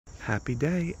Happy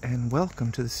day and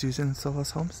welcome to the Susan and Soulless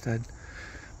Homestead.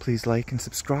 Please like and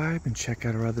subscribe and check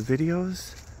out our other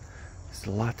videos. There's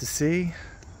a lot to see,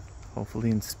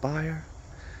 hopefully inspire.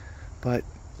 But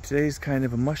today's kind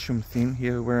of a mushroom theme.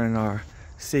 Here we're in our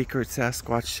sacred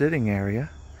Sasquatch sitting area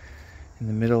in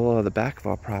the middle of the back of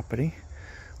our property,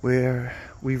 where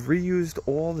we've reused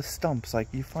all the stumps. Like,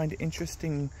 you find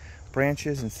interesting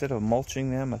branches, instead of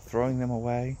mulching them or throwing them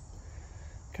away,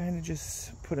 kind of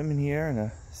just put them in here in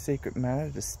a sacred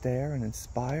manner to stare and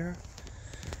inspire.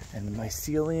 And the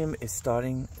mycelium is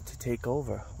starting to take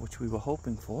over, which we were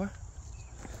hoping for.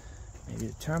 Maybe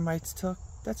the termites took.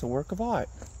 That's a work of art.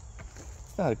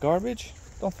 It's not garbage.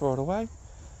 Don't throw it away.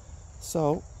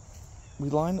 So we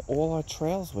line all our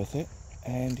trails with it,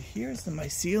 and here's the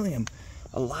mycelium.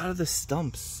 A lot of the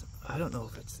stumps, I don't know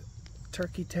if it's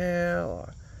turkey tail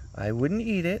or I wouldn't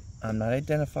eat it. I'm not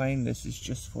identifying. This is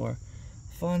just for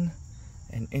fun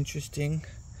and interesting,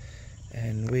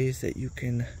 and ways that you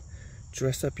can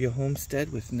dress up your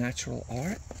homestead with natural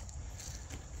art.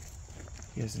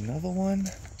 Here's another one.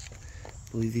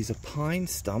 I believe these are pine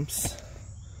stumps.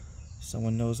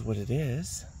 Someone knows what it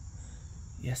is.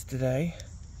 Yesterday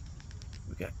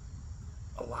we got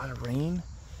a lot of rain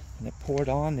and it poured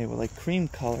on. They were like cream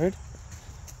colored.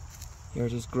 Here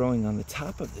it is growing on the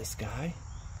top of this guy.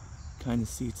 Kind of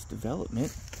see its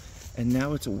development. And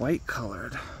now it's white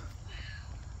colored. Wow,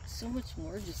 so much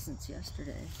more just since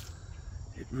yesterday.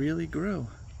 It really grew,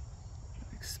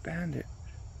 expanded.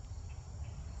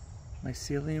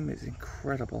 Mycelium is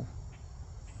incredible.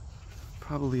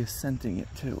 Probably scenting it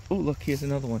too. Oh, look, here's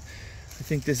another one. I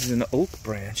think this is an oak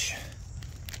branch.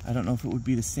 I don't know if it would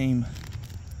be the same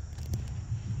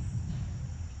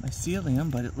mycelium,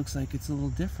 but it looks like it's a little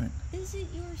different. Is it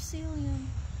your cilium?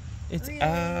 It's really?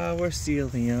 Our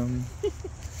cilium.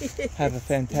 Have a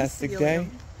fantastic day.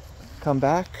 Come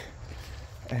back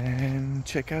and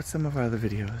check out some of our other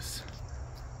videos.